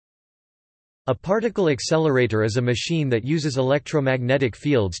A particle accelerator is a machine that uses electromagnetic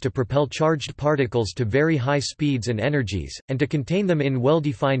fields to propel charged particles to very high speeds and energies, and to contain them in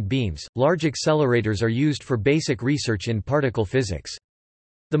well-defined beams. Large accelerators are used for basic research in particle physics.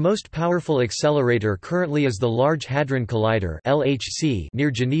 The most powerful accelerator currently is the Large Hadron Collider (LHC) near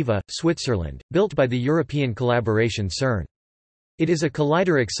Geneva, Switzerland, built by the European collaboration CERN. It is a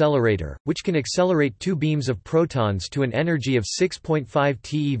collider accelerator, which can accelerate two beams of protons to an energy of 6.5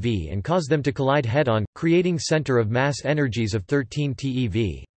 TeV and cause them to collide head-on, creating center of mass energies of 13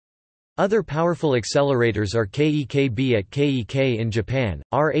 TeV. Other powerful accelerators are KEKB at KEK in Japan,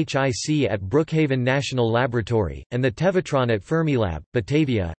 RHIC at Brookhaven National Laboratory, and the Tevatron at Fermilab,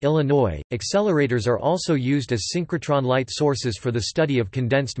 Batavia, Illinois. Accelerators are also used as synchrotron light sources for the study of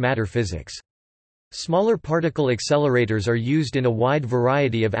condensed matter physics. Smaller particle accelerators are used in a wide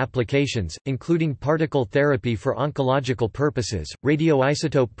variety of applications, including particle therapy for oncological purposes,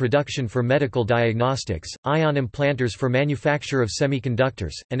 radioisotope production for medical diagnostics, ion implanters for manufacture of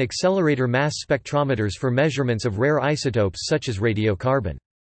semiconductors, and accelerator mass spectrometers for measurements of rare isotopes such as radiocarbon.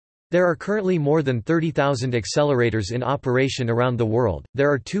 There are currently more than 30,000 accelerators in operation around the world.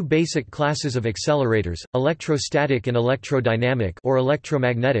 There are two basic classes of accelerators: electrostatic and electrodynamic or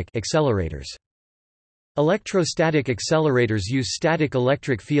electromagnetic accelerators. Electrostatic accelerators use static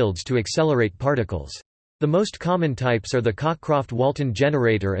electric fields to accelerate particles. The most common types are the Cockcroft-Walton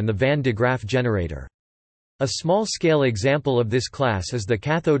generator and the Van de Graaff generator. A small-scale example of this class is the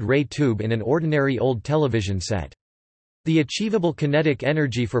cathode ray tube in an ordinary old television set. The achievable kinetic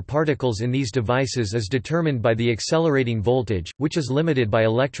energy for particles in these devices is determined by the accelerating voltage, which is limited by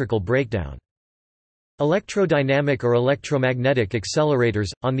electrical breakdown. Electrodynamic or electromagnetic accelerators,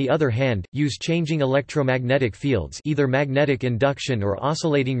 on the other hand, use changing electromagnetic fields, either magnetic induction or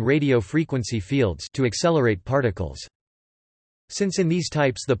oscillating radio frequency fields, to accelerate particles. Since in these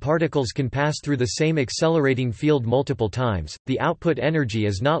types the particles can pass through the same accelerating field multiple times, the output energy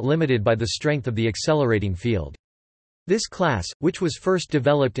is not limited by the strength of the accelerating field. This class, which was first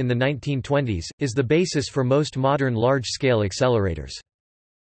developed in the 1920s, is the basis for most modern large-scale accelerators.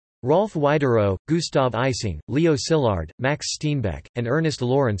 Rolf Widerow, Gustav Ising, Leo Szilard, Max Steenbeck, and Ernest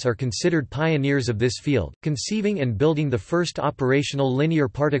Lawrence are considered pioneers of this field, conceiving and building the first operational linear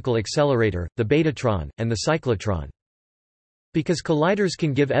particle accelerator, the Betatron, and the Cyclotron. Because colliders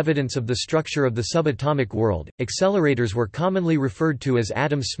can give evidence of the structure of the subatomic world, accelerators were commonly referred to as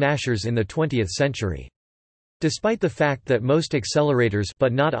atom smashers in the 20th century. Despite the fact that most accelerators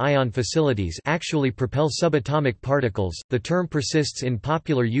but not ion facilities actually propel subatomic particles, the term persists in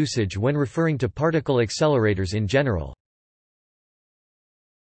popular usage when referring to particle accelerators in general.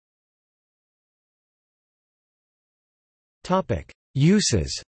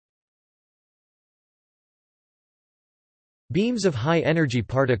 Uses. Beams of high-energy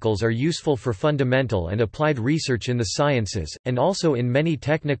particles are useful for fundamental and applied research in the sciences, and also in many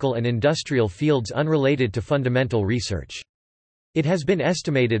technical and industrial fields unrelated to fundamental research. It has been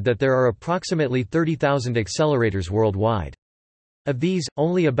estimated that there are approximately 30,000 accelerators worldwide. Of these,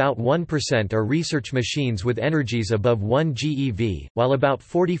 only about 1% are research machines with energies above 1 GeV, while about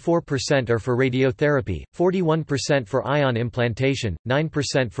 44% are for radiotherapy, 41% for ion implantation,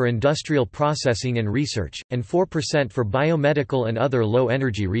 9% for industrial processing and research, and 4% for biomedical and other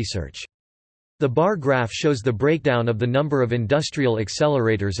low-energy research. The bar graph shows the breakdown of the number of industrial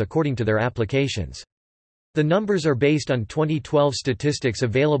accelerators according to their applications. The numbers are based on 2012 statistics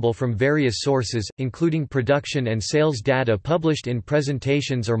available from various sources, including production and sales data published in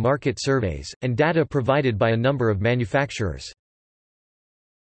presentations or market surveys, and data provided by a number of manufacturers.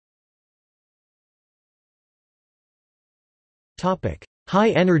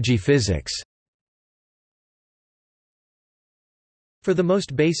 High-energy physics. For the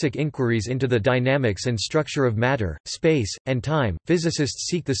most basic inquiries into the dynamics and structure of matter, space, and time, physicists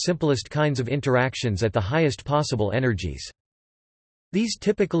seek the simplest kinds of interactions at the highest possible energies. These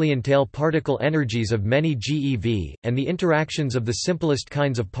typically entail particle energies of many GeV, and the interactions of the simplest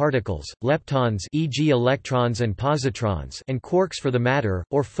kinds of particles, leptons, e.g. electrons and positrons, and quarks for the matter,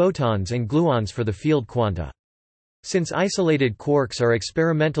 or photons and gluons for the field quanta. Since isolated quarks are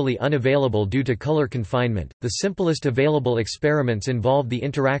experimentally unavailable due to color confinement, the simplest available experiments involve the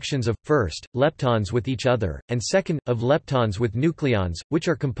interactions of, first, leptons with each other, and second, of leptons with nucleons, which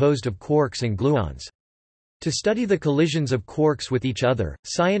are composed of quarks and gluons. To study the collisions of quarks with each other,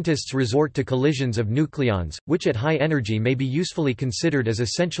 scientists resort to collisions of nucleons, which at high energy may be usefully considered as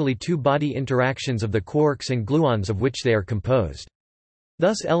essentially two-body interactions of the quarks and gluons of which they are composed.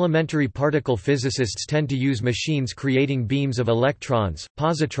 Thus elementary particle physicists tend to use machines creating beams of electrons,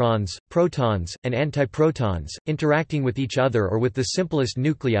 positrons, protons, and antiprotons, interacting with each other or with the simplest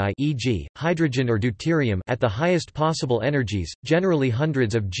nuclei, e.g., hydrogen or deuterium, at the highest possible energies, generally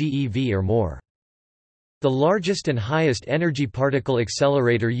hundreds of GeV or more. The largest and highest energy particle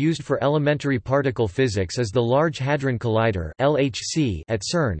accelerator used for elementary particle physics is the Large Hadron Collider (LHC) at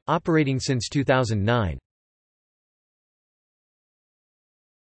CERN, operating since 2009.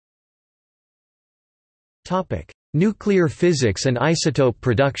 Nuclear physics and isotope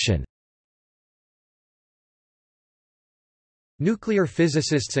production. Nuclear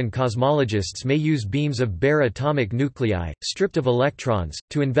physicists and cosmologists may use beams of bare atomic nuclei, stripped of electrons,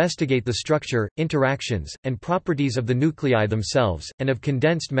 to investigate the structure, interactions, and properties of the nuclei themselves, and of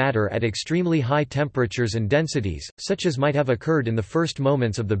condensed matter at extremely high temperatures and densities, such as might have occurred in the first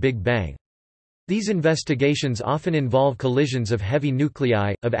moments of the Big Bang. These investigations often involve collisions of heavy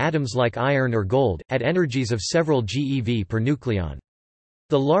nuclei, of atoms like iron or gold, at energies of several GeV per nucleon.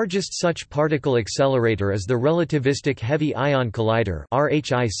 The largest such particle accelerator is the Relativistic Heavy Ion Collider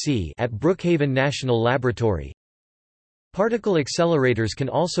at Brookhaven National Laboratory. Particle accelerators can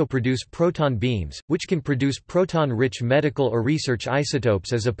also produce proton beams, which can produce proton-rich medical or research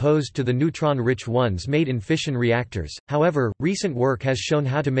isotopes as opposed to the neutron-rich ones made in fission reactors. However, recent work has shown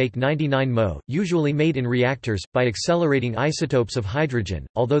how to make 99 Mo, usually made in reactors, by accelerating isotopes of hydrogen,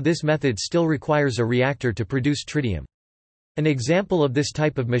 although this method still requires a reactor to produce tritium. An example of this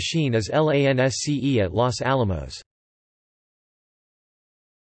type of machine is LANSCE at Los Alamos.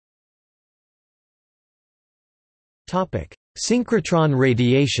 Synchrotron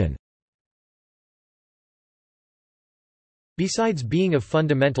radiation. Besides being of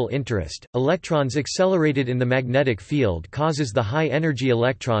fundamental interest, electrons accelerated in the magnetic field causes the high-energy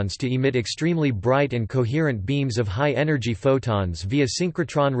electrons to emit extremely bright and coherent beams of high-energy photons via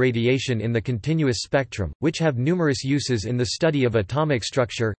synchrotron radiation in the continuous spectrum, which have numerous uses in the study of atomic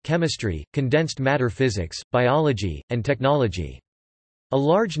structure, chemistry, condensed matter physics, biology, and technology. A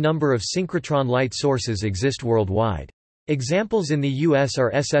large number of synchrotron light sources exist worldwide. Examples in the U.S.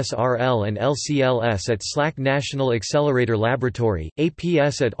 are SSRL and LCLS at SLAC National Accelerator Laboratory,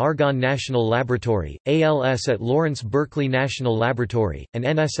 APS at Argonne National Laboratory, ALS at Lawrence Berkeley National Laboratory, and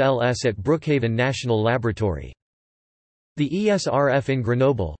NSLS at Brookhaven National Laboratory. The ESRF in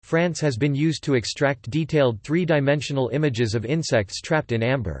Grenoble, France has been used to extract detailed three-dimensional images of insects trapped in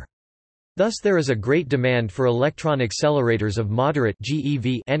amber. Thus there is a great demand for electron accelerators of moderate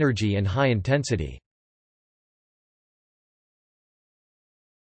GeV energy and high intensity.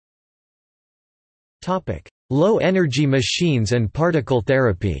 Low-energy machines and particle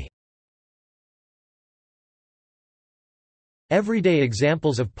therapy. Everyday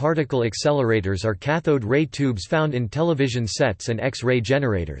examples of particle accelerators are cathode ray tubes found in television sets and X-ray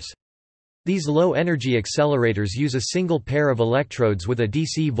generators. These low-energy accelerators use a single pair of electrodes with a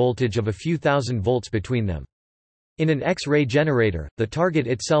DC voltage of a few thousand volts between them. In an X-ray generator, the target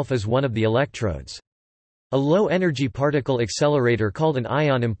itself is one of the electrodes. A low-energy particle accelerator called an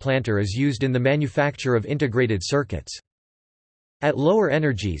ion implanter is used in the manufacture of integrated circuits. At lower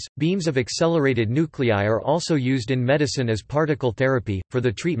energies, beams of accelerated nuclei are also used in medicine as particle therapy, for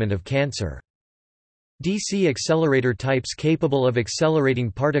the treatment of cancer. DC accelerator types capable of accelerating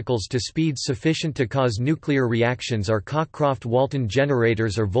particles to speeds sufficient to cause nuclear reactions are Cockcroft-Walton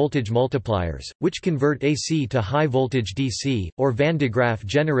generators or voltage multipliers, which convert AC to high-voltage DC, or Van de Graaff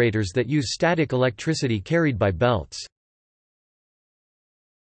generators that use static electricity carried by belts.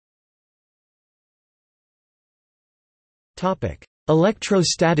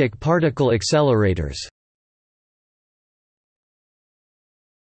 Electrostatic particle accelerators.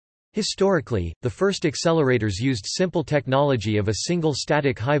 Historically, the first accelerators used simple technology of a single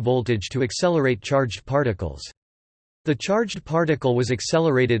static high voltage to accelerate charged particles. The charged particle was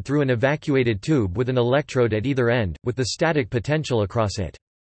accelerated through an evacuated tube with an electrode at either end, with the static potential across it.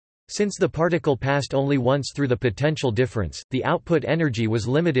 Since the particle passed only once through the potential difference, the output energy was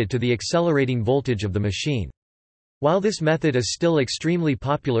limited to the accelerating voltage of the machine. While this method is still extremely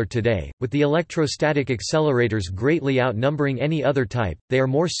popular today, with the electrostatic accelerators greatly outnumbering any other type, they are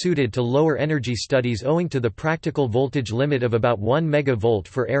more suited to lower energy studies owing to the practical voltage limit of about 1 MV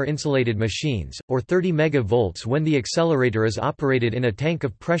for air-insulated machines, or 30 MV when the accelerator is operated in a tank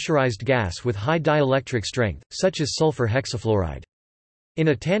of pressurized gas with high dielectric strength, such as sulfur hexafluoride. In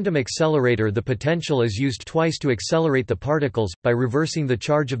a tandem accelerator, the potential is used twice to accelerate the particles, by reversing the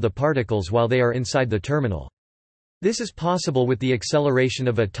charge of the particles while they are inside the terminal. This is possible with the acceleration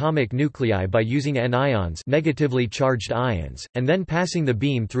of atomic nuclei by using anions, negatively charged ions, and then passing the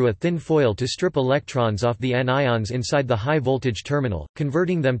beam through a thin foil to strip electrons off the anions inside the high-voltage terminal,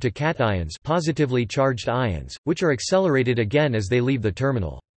 converting them to cations, positively charged ions, which are accelerated again as they leave the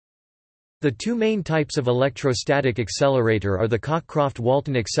terminal. The two main types of electrostatic accelerator are the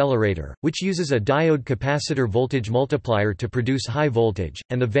Cockcroft-Walton accelerator, which uses a diode capacitor voltage multiplier to produce high voltage,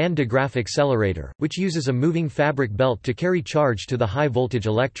 and the Van de Graaff accelerator, which uses a moving fabric belt to carry charge to the high-voltage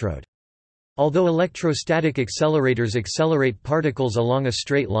electrode. Although electrostatic accelerators accelerate particles along a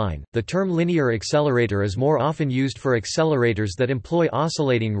straight line, the term linear accelerator is more often used for accelerators that employ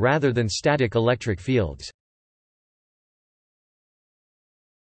oscillating rather than static electric fields.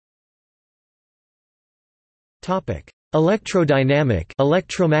 Electrodynamic,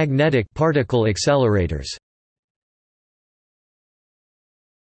 electromagnetic particle accelerators.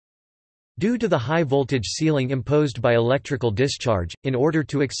 Due to the high voltage ceiling imposed by electrical discharge, in order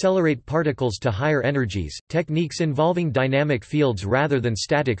to accelerate particles to higher energies, techniques involving dynamic fields rather than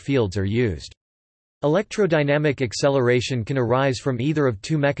static fields are used. Electrodynamic acceleration can arise from either of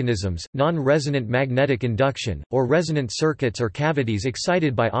two mechanisms: non-resonant magnetic induction, or resonant circuits or cavities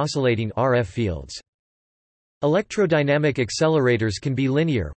excited by oscillating RF fields. Electrodynamic accelerators can be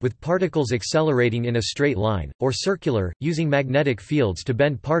linear, with particles accelerating in a straight line, or circular, using magnetic fields to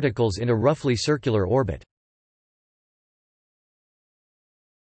bend particles in a roughly circular orbit.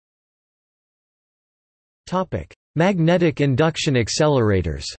 Magnetic induction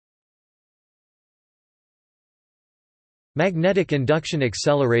accelerators. Magnetic induction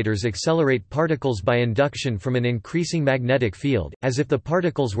accelerators accelerate particles by induction from an increasing magnetic field, as if the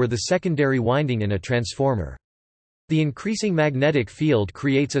particles were the secondary winding in a transformer. The increasing magnetic field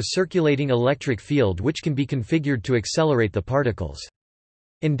creates a circulating electric field which can be configured to accelerate the particles.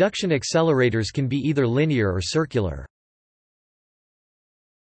 Induction accelerators can be either linear or circular.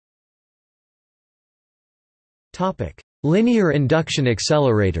 Linear induction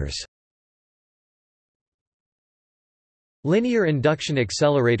accelerators. Linear induction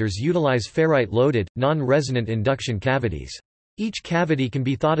accelerators utilize ferrite-loaded, non-resonant induction cavities. Each cavity can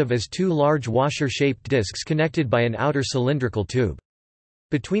be thought of as two large washer-shaped disks connected by an outer cylindrical tube.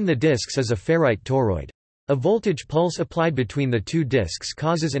 Between the disks is a ferrite toroid. A voltage pulse applied between the two disks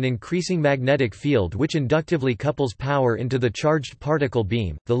causes an increasing magnetic field which inductively couples power into the charged particle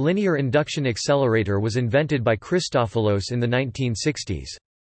beam. The linear induction accelerator was invented by Christopoulos in the 1960s.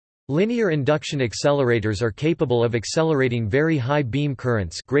 Linear induction accelerators are capable of accelerating very high beam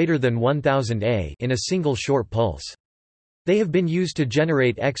currents greater than 1000 A in a single short pulse. They have been used to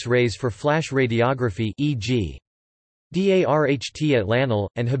generate X-rays for flash radiography, e.g. DARHT at LANL,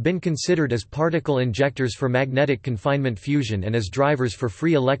 and have been considered as particle injectors for magnetic confinement fusion and as drivers for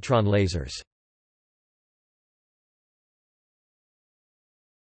free electron lasers.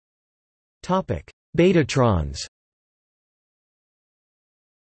 Betatrons.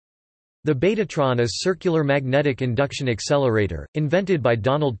 The Betatron is circular magnetic induction accelerator, invented by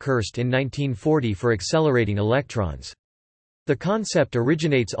Donald Kirst in 1940 for accelerating electrons. The concept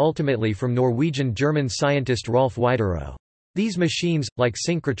originates ultimately from Norwegian-German scientist Rolf Widerøe. These machines, like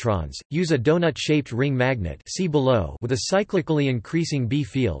synchrotrons, use a donut-shaped ring magnet, see below, with a cyclically increasing B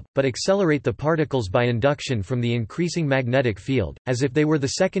field, but accelerate the particles by induction from the increasing magnetic field, as if they were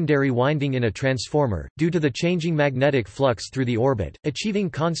the secondary winding in a transformer, due to the changing magnetic flux through the orbit. Achieving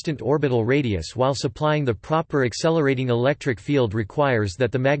constant orbital radius while supplying the proper accelerating electric field requires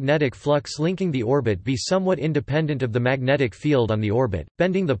that the magnetic flux linking the orbit be somewhat independent of the magnetic field on the orbit,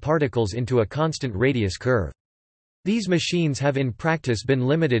 bending the particles into a constant radius curve. These machines have in practice been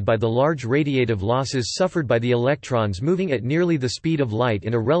limited by the large radiative losses suffered by the electrons moving at nearly the speed of light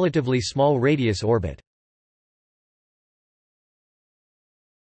in a relatively small radius orbit.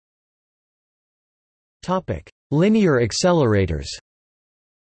 Linear accelerators.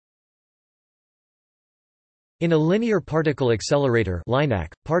 In a linear particle accelerator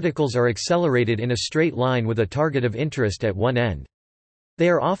 (LINAC), particles are accelerated in a straight line with a target of interest at one end. They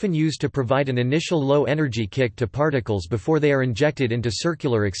are often used to provide an initial low-energy kick to particles before they are injected into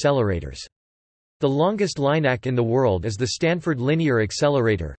circular accelerators. The longest LINAC in the world is the Stanford Linear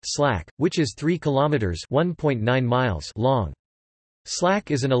Accelerator, SLAC, which is 3 km (1.9 miles) long.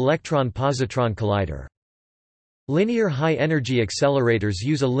 SLAC is an electron-positron collider. Linear high-energy accelerators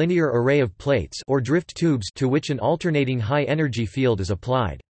use a linear array of plates or drift tubes to which an alternating high-energy field is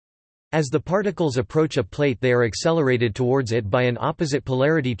applied. As the particles approach a plate, they are accelerated towards it by an opposite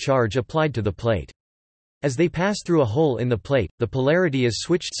polarity charge applied to the plate. As they pass through a hole in the plate, the polarity is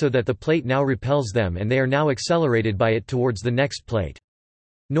switched so that the plate now repels them and they are now accelerated by it towards the next plate.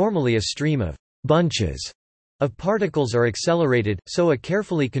 Normally a stream of bunches of particles are accelerated, so a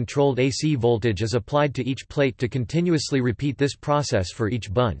carefully controlled AC voltage is applied to each plate to continuously repeat this process for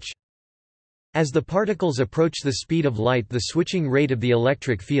each bunch. As the particles approach the speed of light, the switching rate of the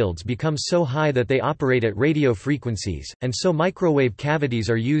electric fields becomes so high that they operate at radio frequencies, and so microwave cavities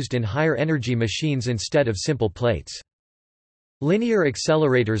are used in higher energy machines instead of simple plates. Linear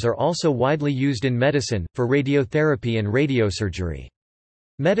accelerators are also widely used in medicine, for radiotherapy and radiosurgery.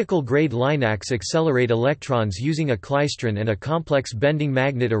 Medical-grade linacs accelerate electrons using a klystron and a complex bending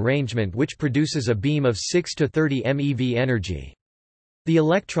magnet arrangement which produces a beam of 6 to 30 MeV energy. The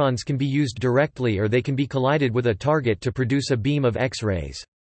electrons can be used directly or they can be collided with a target to produce a beam of X-rays.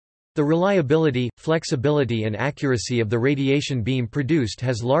 The reliability, flexibility and accuracy of the radiation beam produced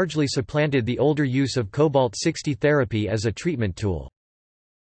has largely supplanted the older use of cobalt-60 therapy as a treatment tool.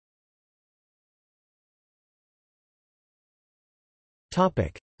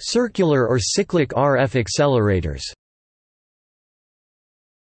 Circular or cyclic RF accelerators.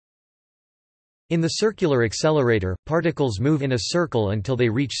 In the circular accelerator, particles move in a circle until they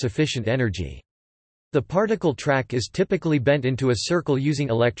reach sufficient energy. The particle track is typically bent into a circle using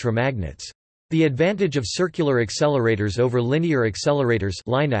electromagnets. The advantage of circular accelerators over linear accelerators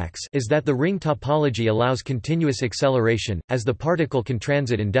is that the ring topology allows continuous acceleration, as the particle can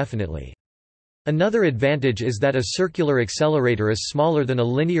transit indefinitely. Another advantage is that a circular accelerator is smaller than a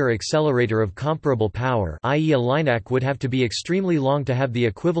linear accelerator of comparable power, i.e. a linac would have to be extremely long to have the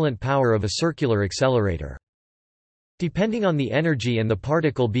equivalent power of a circular accelerator. Depending on the energy and the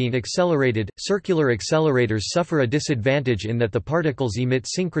particle being accelerated, circular accelerators suffer a disadvantage in that the particles emit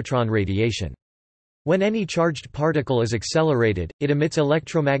synchrotron radiation. When any charged particle is accelerated, it emits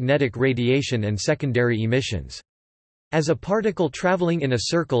electromagnetic radiation and secondary emissions. As a particle traveling in a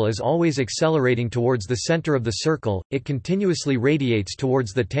circle is always accelerating towards the center of the circle, it continuously radiates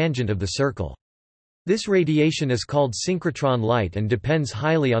towards the tangent of the circle. This radiation is called synchrotron light and depends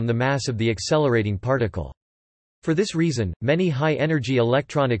highly on the mass of the accelerating particle. For this reason, many high-energy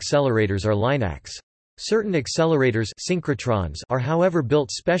electron accelerators are linacs. Certain accelerators synchrotrons are however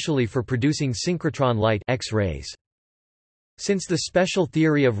built specially for producing synchrotron light X-rays. Since the special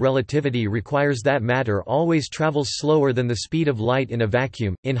theory of relativity requires that matter always travels slower than the speed of light in a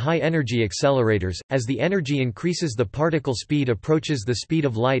vacuum, in high-energy accelerators, as the energy increases the particle speed approaches the speed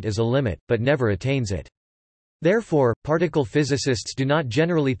of light as a limit, but never attains it. Therefore, particle physicists do not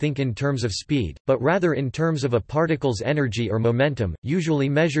generally think in terms of speed, but rather in terms of a particle's energy or momentum, usually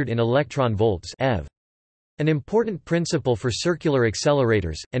measured in electron volts eV. An important principle for circular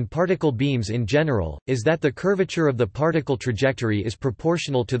accelerators, and particle beams in general, is that the curvature of the particle trajectory is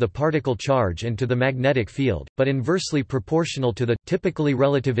proportional to the particle charge and to the magnetic field, but inversely proportional to the, typically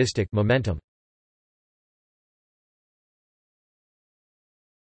relativistic, momentum.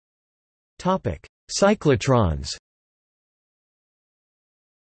 Cyclotrons.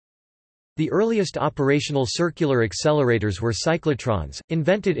 The earliest operational circular accelerators were cyclotrons,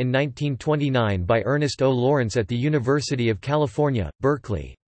 invented in 1929 by Ernest O. Lawrence at the University of California,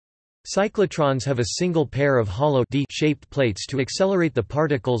 Berkeley. Cyclotrons have a single pair of hollow D-shaped plates to accelerate the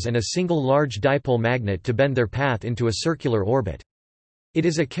particles and a single large dipole magnet to bend their path into a circular orbit. It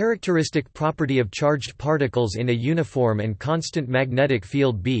is a characteristic property of charged particles in a uniform and constant magnetic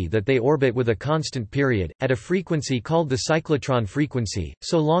field B that they orbit with a constant period, at a frequency called the cyclotron frequency,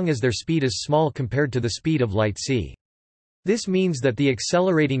 so long as their speed is small compared to the speed of light c. This means that the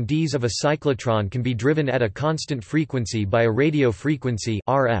accelerating Ds of a cyclotron can be driven at a constant frequency by a radio frequency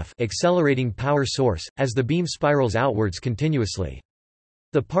RF accelerating power source, as the beam spirals outwards continuously.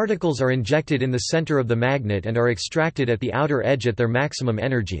 The particles are injected in the center of the magnet and are extracted at the outer edge at their maximum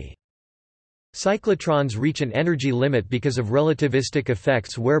energy. Cyclotrons reach an energy limit because of relativistic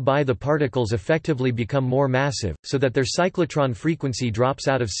effects whereby the particles effectively become more massive, so that their cyclotron frequency drops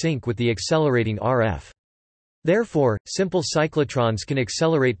out of sync with the accelerating RF. Therefore, simple cyclotrons can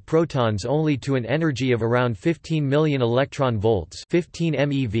accelerate protons only to an energy of around 15 million electron volts, 15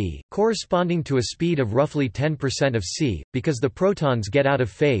 MeV, corresponding to a speed of roughly 10% of c, because the protons get out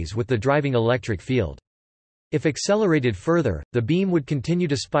of phase with the driving electric field. If accelerated further, the beam would continue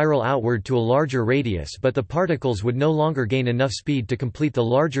to spiral outward to a larger radius, but the particles would no longer gain enough speed to complete the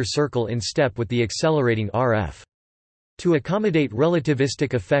larger circle in step with the accelerating RF. To accommodate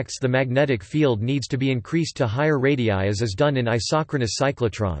relativistic effects, the magnetic field needs to be increased to higher radii, as is done in isochronous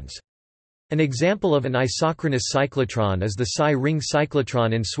cyclotrons. An example of an isochronous cyclotron is the Psi-ring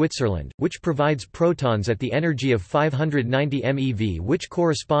cyclotron in Switzerland, which provides protons at the energy of 590 MeV, which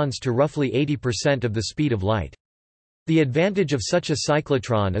corresponds to roughly 80% of the speed of light. The advantage of such a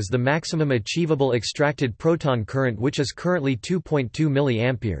cyclotron is the maximum achievable extracted proton current, which is currently 2.2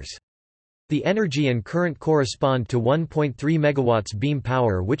 mA. The energy and current correspond to 1.3 MW beam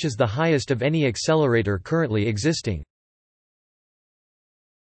power, which is the highest of any accelerator currently existing.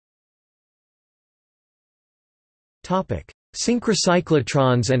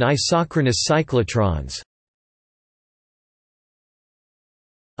 Synchrocyclotrons and isochronous cyclotrons.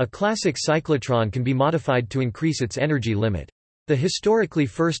 A classic cyclotron can be modified to increase its energy limit. The historically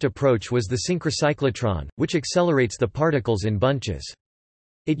first approach was the synchrocyclotron, which accelerates the particles in bunches.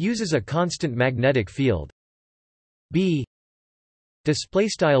 It uses a constant magnetic field B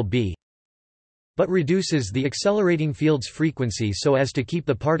B, but reduces the accelerating field's frequency so as to keep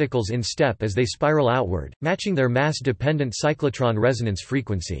the particles in step as they spiral outward, matching their mass-dependent cyclotron resonance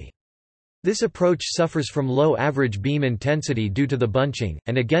frequency. This approach suffers from low average beam intensity due to the bunching,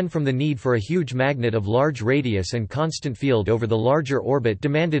 and again from the need for a huge magnet of large radius and constant field over the larger orbit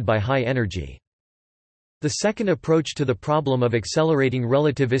demanded by high energy. The second approach to the problem of accelerating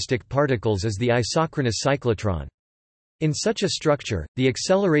relativistic particles is the isochronous cyclotron. In such a structure, the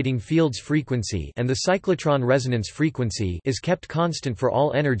accelerating field's frequency and the cyclotron resonance frequency is kept constant for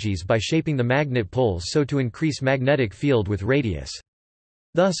all energies by shaping the magnet poles so to increase magnetic field with radius.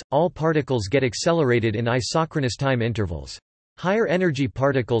 Thus, all particles get accelerated in isochronous time intervals. Higher energy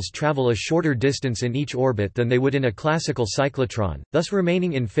particles travel a shorter distance in each orbit than they would in a classical cyclotron, thus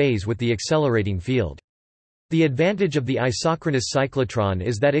remaining in phase with the accelerating field. The advantage of the isochronous cyclotron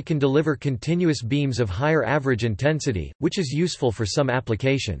is that it can deliver continuous beams of higher average intensity, which is useful for some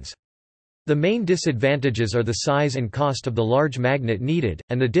applications. The main disadvantages are the size and cost of the large magnet needed,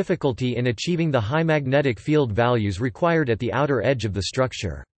 and the difficulty in achieving the high magnetic field values required at the outer edge of the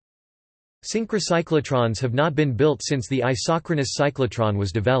structure. Synchrocyclotrons have not been built since the isochronous cyclotron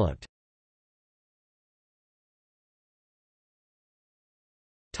was developed.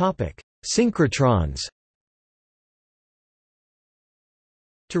 Synchrotrons.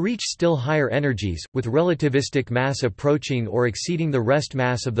 To reach still higher energies, with relativistic mass approaching or exceeding the rest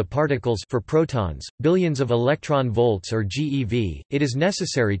mass of the particles for protons, billions of electron volts or GeV, it is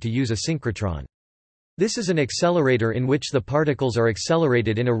necessary to use a synchrotron. This is an accelerator in which the particles are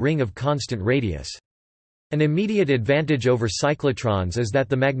accelerated in a ring of constant radius. An immediate advantage over cyclotrons is that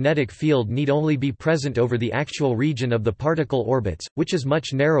the magnetic field need only be present over the actual region of the particle orbits, which is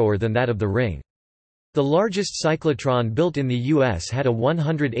much narrower than that of the ring. The largest cyclotron built in the U.S. had a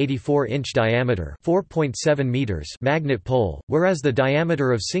 184-inch diameter (4.7 meters) magnet pole, whereas the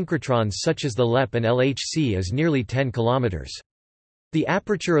diameter of synchrotrons such as the LEP and LHC is nearly 10 kilometers. The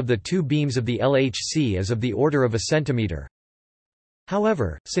aperture of the two beams of the LHC is of the order of a centimeter.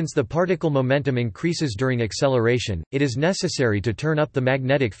 However, since the particle momentum increases during acceleration, it is necessary to turn up the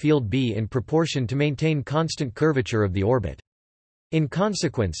magnetic field B in proportion to maintain constant curvature of the orbit. In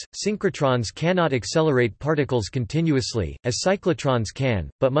consequence, synchrotrons cannot accelerate particles continuously, as cyclotrons can,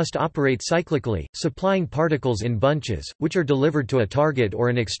 but must operate cyclically, supplying particles in bunches, which are delivered to a target or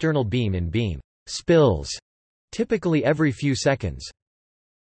an external beam in beam spills, typically every few seconds.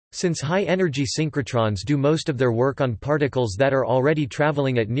 Since high-energy synchrotrons do most of their work on particles that are already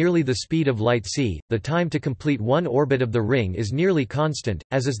traveling at nearly the speed of light c, the time to complete one orbit of the ring is nearly constant,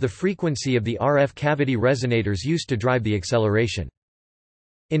 as is the frequency of the RF cavity resonators used to drive the acceleration.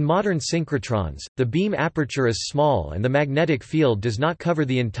 In modern synchrotrons, the beam aperture is small and the magnetic field does not cover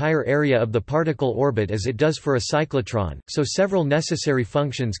the entire area of the particle orbit as it does for a cyclotron, so several necessary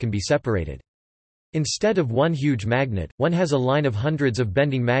functions can be separated. Instead of one huge magnet, one has a line of hundreds of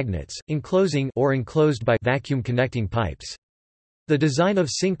bending magnets, enclosing or enclosed by vacuum connecting pipes. The design of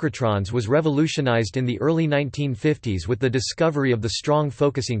synchrotrons was revolutionized in the early 1950s with the discovery of the strong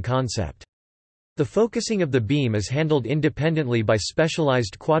focusing concept. The focusing of the beam is handled independently by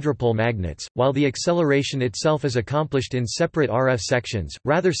specialized quadrupole magnets, while the acceleration itself is accomplished in separate RF sections,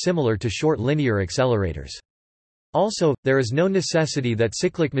 rather similar to short linear accelerators. Also, there is no necessity that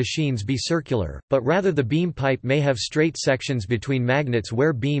cyclic machines be circular, but rather the beam pipe may have straight sections between magnets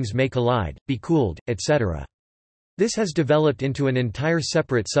where beams may collide, be cooled, etc. This has developed into an entire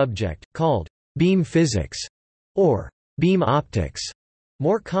separate subject, called beam physics or beam optics.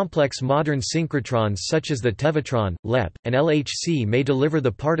 More complex modern synchrotrons such as the Tevatron, LEP, and LHC may deliver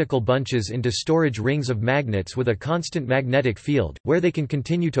the particle bunches into storage rings of magnets with a constant magnetic field, where they can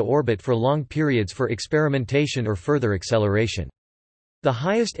continue to orbit for long periods for experimentation or further acceleration. The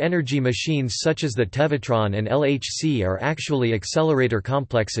highest energy machines such as the Tevatron and LHC are actually accelerator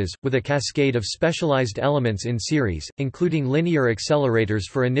complexes, with a cascade of specialized elements in series, including linear accelerators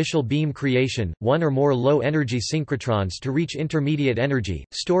for initial beam creation, one or more low-energy synchrotrons to reach intermediate energy,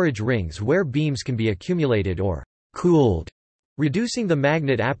 storage rings where beams can be accumulated or cooled, reducing the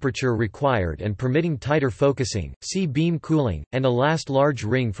magnet aperture required and permitting tighter focusing, see beam cooling, and a last large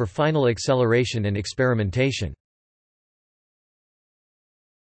ring for final acceleration and experimentation.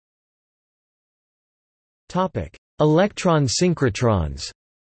 Electron synchrotrons.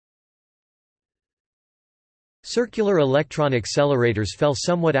 Circular electron accelerators fell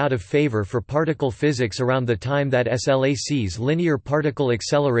somewhat out of favor for particle physics around the time that SLAC's linear particle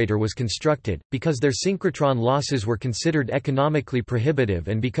accelerator was constructed, because their synchrotron losses were considered economically prohibitive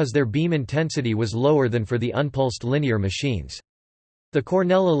and because their beam intensity was lower than for the unpulsed linear machines. The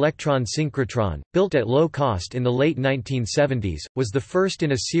Cornell electron synchrotron, built at low cost in the late 1970s, was the first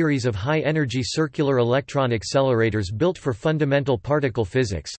in a series of high-energy circular electron accelerators built for fundamental particle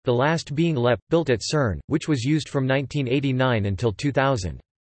physics, the last being LEP, built at CERN, which was used from 1989 until 2000.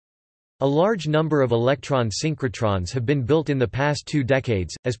 A large number of electron synchrotrons have been built in the past 2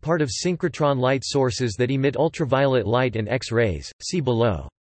 decades, as part of synchrotron light sources that emit ultraviolet light and X-rays, see below.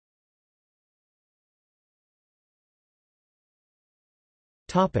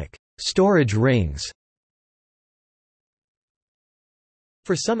 Storage rings.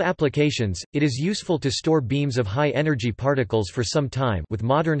 For some applications, it is useful to store beams of high-energy particles for some time with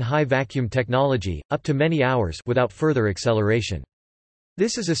modern high-vacuum technology, up to many hours without further acceleration.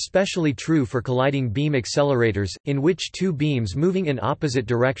 This is especially true for colliding beam accelerators, in which 2 beams moving in opposite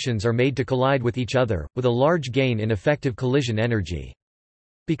directions are made to collide with each other, with a large gain in effective collision energy.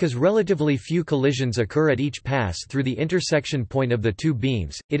 Because relatively few collisions occur at each pass through the intersection point of the 2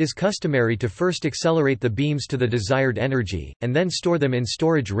 beams, it is customary to first accelerate the beams to the desired energy, and then store them in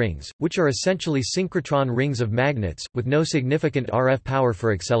storage rings, which are essentially synchrotron rings of magnets, with no significant RF power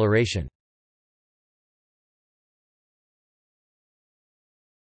for acceleration.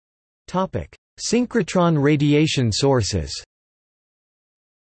 Synchrotron radiation sources.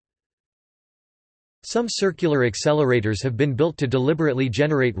 Some circular accelerators have been built to deliberately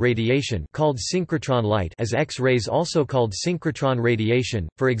generate radiation called synchrotron light as X-rays, also called synchrotron radiation,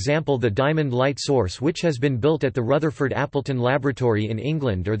 for example the Diamond Light Source, which has been built at the Rutherford Appleton Laboratory in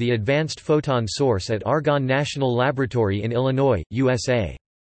England, or the Advanced Photon Source at Argonne National Laboratory in Illinois, USA.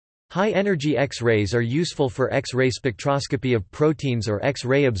 High-energy X-rays are useful for X-ray spectroscopy of proteins or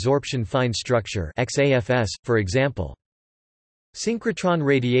X-ray absorption fine structure (XAFS), for example. Synchrotron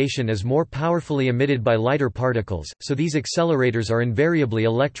radiation is more powerfully emitted by lighter particles, so these accelerators are invariably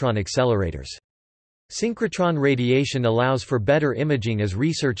electron accelerators. Synchrotron radiation allows for better imaging as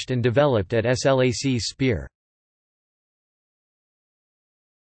researched and developed at SLAC's SPEAR.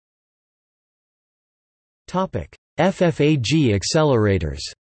 FFAG accelerators.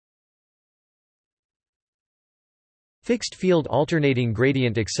 Fixed-field alternating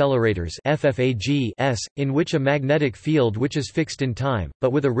gradient accelerators FFAGs, in which a magnetic field which is fixed in time,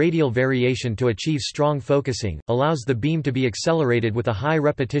 but with a radial variation to achieve strong focusing, allows the beam to be accelerated with a high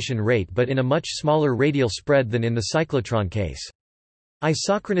repetition rate but in a much smaller radial spread than in the cyclotron case.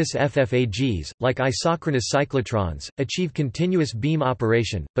 Isochronous FFAGs, like isochronous cyclotrons, achieve continuous beam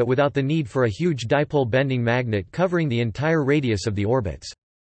operation, but without the need for a huge dipole bending magnet covering the entire radius of the orbits.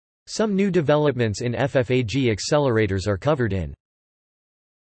 Some new developments in FFAG accelerators are covered in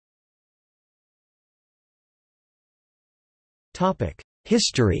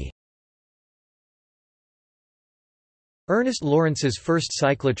History. Ernest Lawrence's first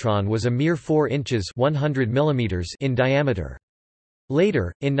cyclotron was a mere 4 inches (100 mm) in diameter.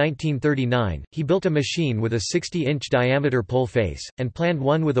 Later, in 1939, he built a machine with a 60-inch diameter pole face, and planned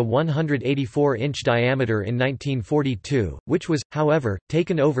one with a 184-inch diameter in 1942, which was, however,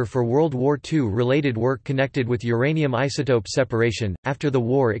 taken over for World War II-related work connected with uranium isotope separation. After the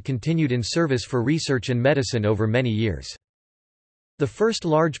war it continued in service for research and medicine over many years. The first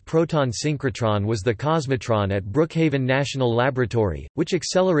large proton synchrotron was the Cosmotron at Brookhaven National Laboratory, which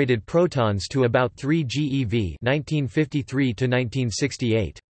accelerated protons to about 3 GeV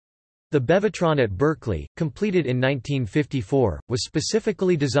 (1953–1968). The Bevatron at Berkeley, completed in 1954, was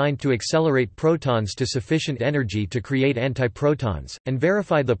specifically designed to accelerate protons to sufficient energy to create antiprotons, and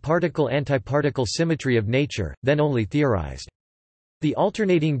verify the particle-antiparticle symmetry of nature, then only theorized. The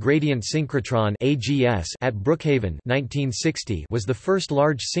alternating gradient synchrotron (AGS) at Brookhaven 1960 was the first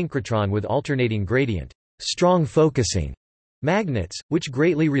large synchrotron with alternating gradient, strong focusing magnets, which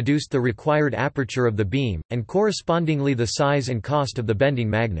greatly reduced the required aperture of the beam, and correspondingly the size and cost of the bending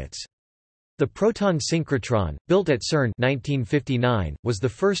magnets. The proton synchrotron, built at CERN 1959, was the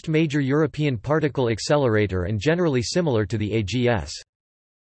first major European particle accelerator and generally similar to the AGS.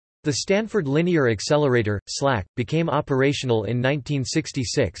 The Stanford Linear Accelerator, SLAC, became operational in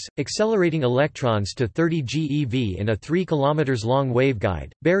 1966, accelerating electrons to 30 GeV in a 3 km long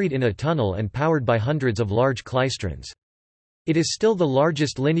waveguide, buried in a tunnel and powered by hundreds of large klystrons. It is still the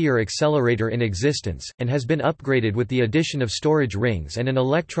largest linear accelerator in existence, and has been upgraded with the addition of storage rings and an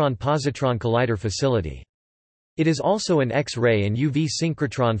electron-positron collider facility. It is also an X-ray and UV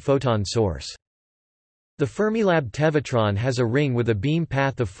synchrotron photon source. The Fermilab Tevatron has a ring with a beam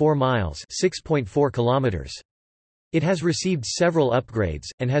path of 4 miles (6.4 kilometers). It has received several upgrades,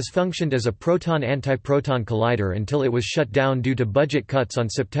 and has functioned as a proton-antiproton collider until it was shut down due to budget cuts on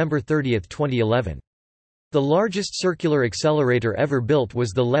September 30, 2011. The largest circular accelerator ever built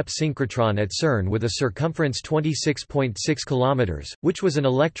was the LEP synchrotron at CERN with a circumference 26.6 km, which was an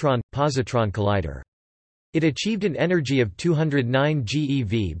electron-positron collider. It achieved an energy of 209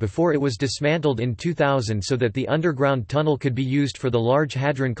 GeV before it was dismantled in 2000 so that the underground tunnel could be used for the Large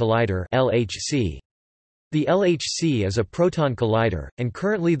Hadron Collider (LHC). The LHC is a proton collider, and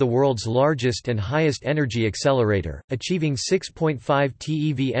currently the world's largest and highest energy accelerator, achieving 6.5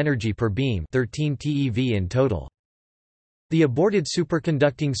 TeV energy per beam, 13 TeV in total. The aborted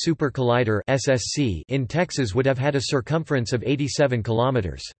superconducting super collider (SSC) in Texas would have had a circumference of 87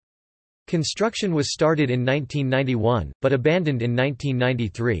 kilometers. Construction was started in 1991, but abandoned in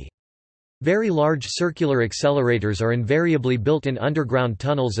 1993. Very large circular accelerators are invariably built in underground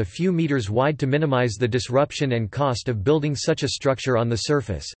tunnels a few meters wide to minimize the disruption and cost of building such a structure on the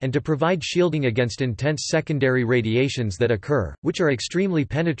surface, and to provide shielding against intense secondary radiations that occur, which are extremely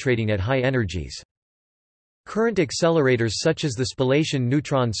penetrating at high energies. Current accelerators such as the spallation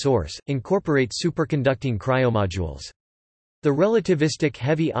neutron source, incorporate superconducting cryomodules. The relativistic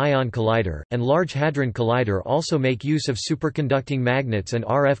heavy ion collider, and Large Hadron Collider also make use of superconducting magnets and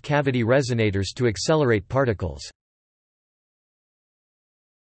RF cavity resonators to accelerate particles.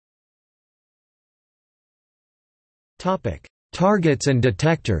 Targets and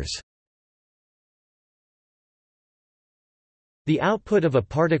detectors. The output of a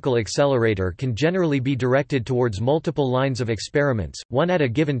particle accelerator can generally be directed towards multiple lines of experiments, one at a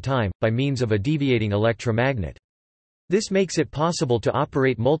given time, by means of a deviating electromagnet. This makes it possible to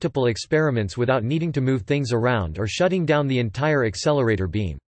operate multiple experiments without needing to move things around or shutting down the entire accelerator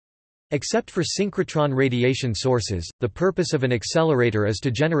beam. Except for synchrotron radiation sources, the purpose of an accelerator is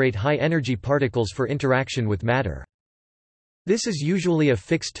to generate high-energy particles for interaction with matter. This is usually a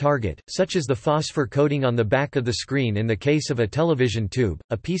fixed target, such as the phosphor coating on the back of the screen in the case of a television tube,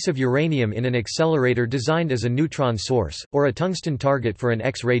 a piece of uranium in an accelerator designed as a neutron source, or a tungsten target for an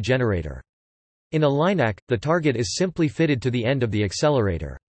X-ray generator. In a LINAC, the target is simply fitted to the end of the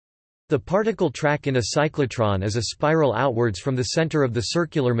accelerator. The particle track in a cyclotron is a spiral outwards from the center of the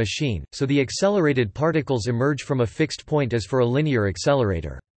circular machine, so the accelerated particles emerge from a fixed point as for a linear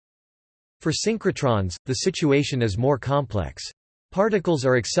accelerator. For synchrotrons, the situation is more complex. Particles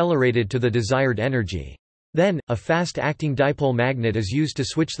are accelerated to the desired energy. Then, a fast-acting dipole magnet is used to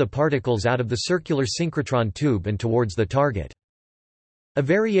switch the particles out of the circular synchrotron tube and towards the target. A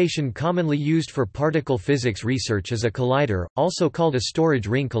variation commonly used for particle physics research is a collider, also called a storage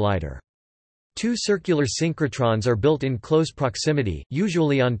ring collider. Two circular synchrotrons are built in close proximity,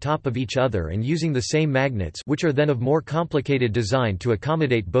 usually on top of each other and using the same magnets, which are then of more complicated design to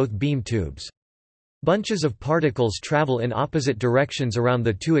accommodate both beam tubes. Bunches of particles travel in opposite directions around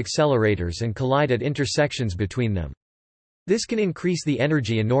the two accelerators and collide at intersections between them. This can increase the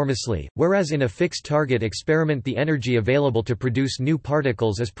energy enormously, whereas in a fixed target experiment the energy available to produce new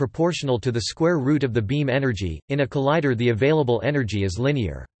particles is proportional to the square root of the beam energy. In a collider the available energy is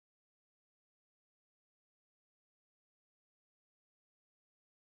linear.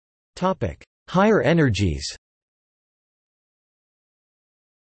 Higher energies.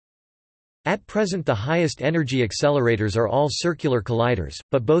 At present the highest energy accelerators are all circular colliders,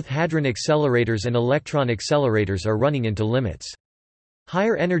 but both hadron accelerators and electron accelerators are running into limits.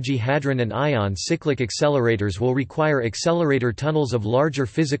 Higher energy hadron and ion cyclic accelerators will require accelerator tunnels of larger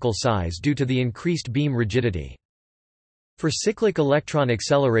physical size due to the increased beam rigidity. For cyclic electron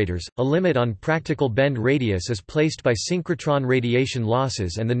accelerators, a limit on practical bend radius is placed by synchrotron radiation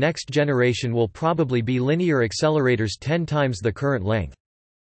losses, and the next generation will probably be linear accelerators 10 times the current length.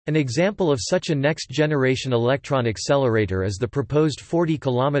 An example of such a next-generation electron accelerator is the proposed 40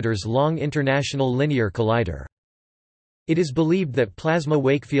 km long International Linear Collider. It is believed that plasma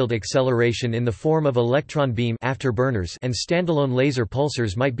Wakefield acceleration in the form of electron beam afterburners and standalone laser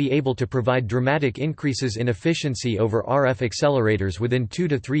pulsars might be able to provide dramatic increases in efficiency over RF accelerators within 2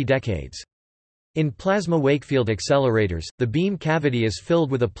 to 3 decades. In plasma Wakefield accelerators, the beam cavity is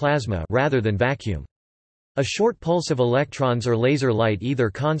filled with a plasma rather than vacuum. A short pulse of electrons or laser light either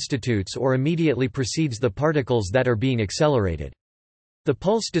constitutes or immediately precedes the particles that are being accelerated. The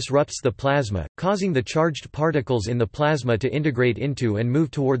pulse disrupts the plasma, causing the charged particles in the plasma to integrate into and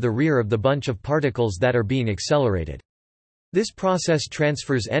move toward the rear of the bunch of particles that are being accelerated. This process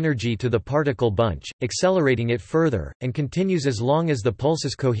transfers energy to the particle bunch, accelerating it further, and continues as long as the pulse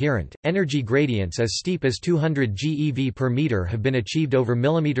is coherent. Energy gradients as steep as 200 GeV per meter have been achieved over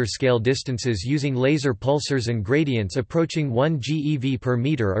millimeter-scale distances using laser pulsars, and gradients approaching 1 GeV per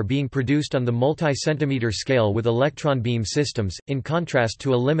meter are being produced on the multi-centimeter scale with electron beam systems, in contrast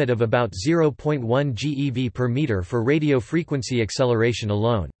to a limit of about 0.1 GeV per meter for radio frequency acceleration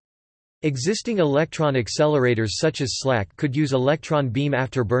alone. Existing electron accelerators such as SLAC could use electron beam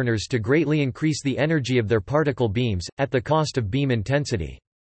afterburners to greatly increase the energy of their particle beams, at the cost of beam intensity.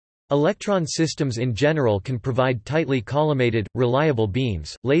 Electron systems in general can provide tightly collimated, reliable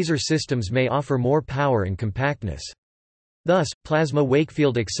beams. Laser systems may offer more power and compactness. Thus, plasma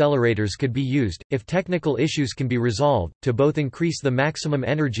Wakefield accelerators could be used, if technical issues can be resolved, to both increase the maximum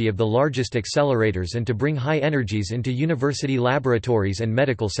energy of the largest accelerators and to bring high energies into university laboratories and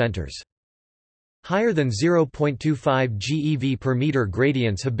medical centers. Higher than 0.25 GeV per meter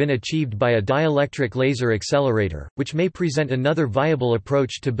gradients have been achieved by a dielectric laser accelerator, which may present another viable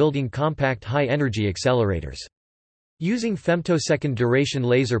approach to building compact high-energy accelerators. Using femtosecond duration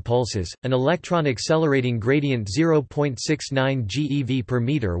laser pulses, an electron accelerating gradient 0.69 GeV per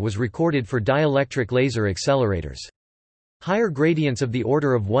meter was recorded for dielectric laser accelerators. Higher gradients of the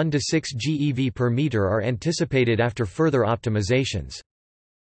order of 1 to 6 GeV per meter are anticipated after further optimizations.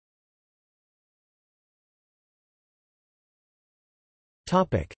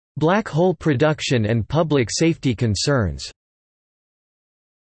 Black hole production and public safety concerns.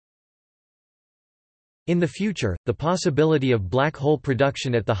 In the future, the possibility of black hole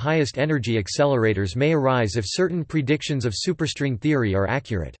production at the highest energy accelerators may arise if certain predictions of superstring theory are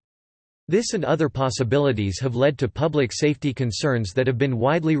accurate. This and other possibilities have led to public safety concerns that have been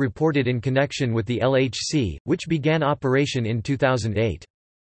widely reported in connection with the LHC, which began operation in 2008.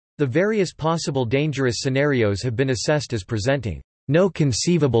 The various possible dangerous scenarios have been assessed as presenting no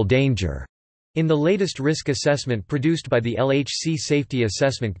conceivable danger in the latest risk assessment produced by the LHC Safety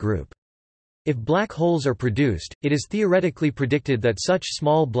Assessment Group. If black holes are produced, it is theoretically predicted that such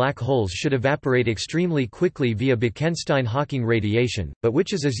small black holes should evaporate extremely quickly via Bekenstein-Hawking radiation, but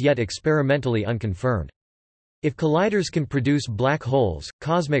which is as yet experimentally unconfirmed. If colliders can produce black holes,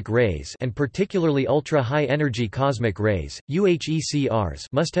 cosmic rays, and particularly ultra-high energy cosmic rays, UHECRs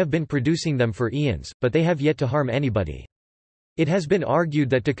must have been producing them for eons, but they have yet to harm anybody. It has been argued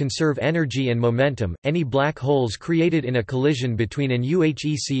that to conserve energy and momentum, any black holes created in a collision between an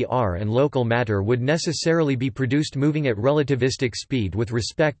UHECR and local matter would necessarily be produced moving at relativistic speed with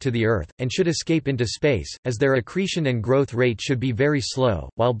respect to the Earth, and should escape into space, as their accretion and growth rate should be very slow,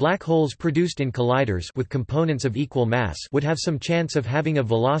 while black holes produced in colliders with components of equal mass would have some chance of having a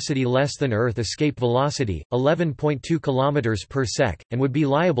velocity less than Earth escape velocity, 11.2 km per sec, and would be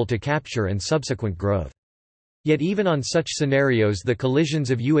liable to capture and subsequent growth. Yet even on such scenarios, the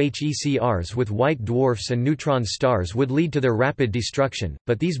collisions of UHECRs with white dwarfs and neutron stars would lead to their rapid destruction,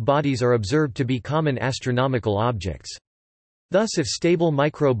 but these bodies are observed to be common astronomical objects. Thus, if stable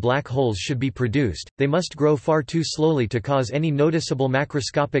micro-black holes should be produced, they must grow far too slowly to cause any noticeable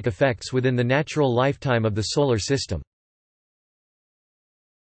macroscopic effects within the natural lifetime of the Solar System.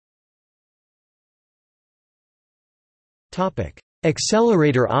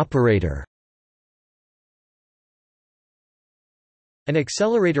 Accelerator operator. An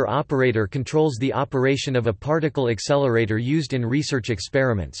accelerator operator controls the operation of a particle accelerator used in research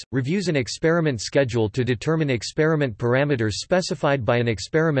experiments, reviews an experiment schedule to determine experiment parameters specified by an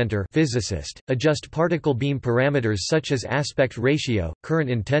experimenter physicist, adjust particle beam parameters such as aspect ratio,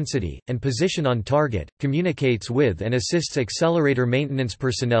 current intensity, and position on target, communicates with and assists accelerator maintenance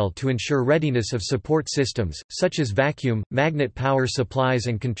personnel to ensure readiness of support systems, such as vacuum, magnet power supplies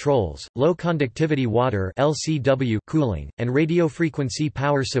and controls, low conductivity water (LCW) cooling, and radio frequency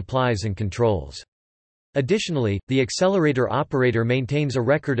power supplies and controls. Additionally, the accelerator operator maintains a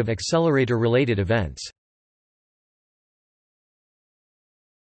record of accelerator-related events.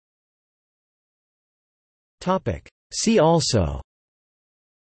 See also: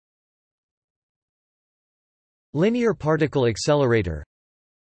 Linear particle accelerator,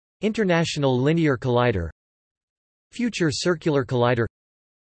 International Linear Collider, Future Circular Collider,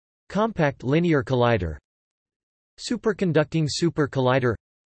 Compact Linear Collider, Superconducting Super Collider,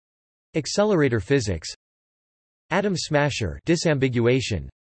 Accelerator physics, Atom smasher disambiguation,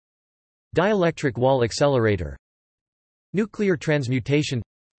 Dielectric wall accelerator, Nuclear transmutation,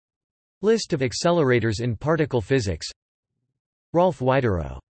 List of accelerators in particle physics, Rolf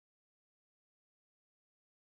Weiderow.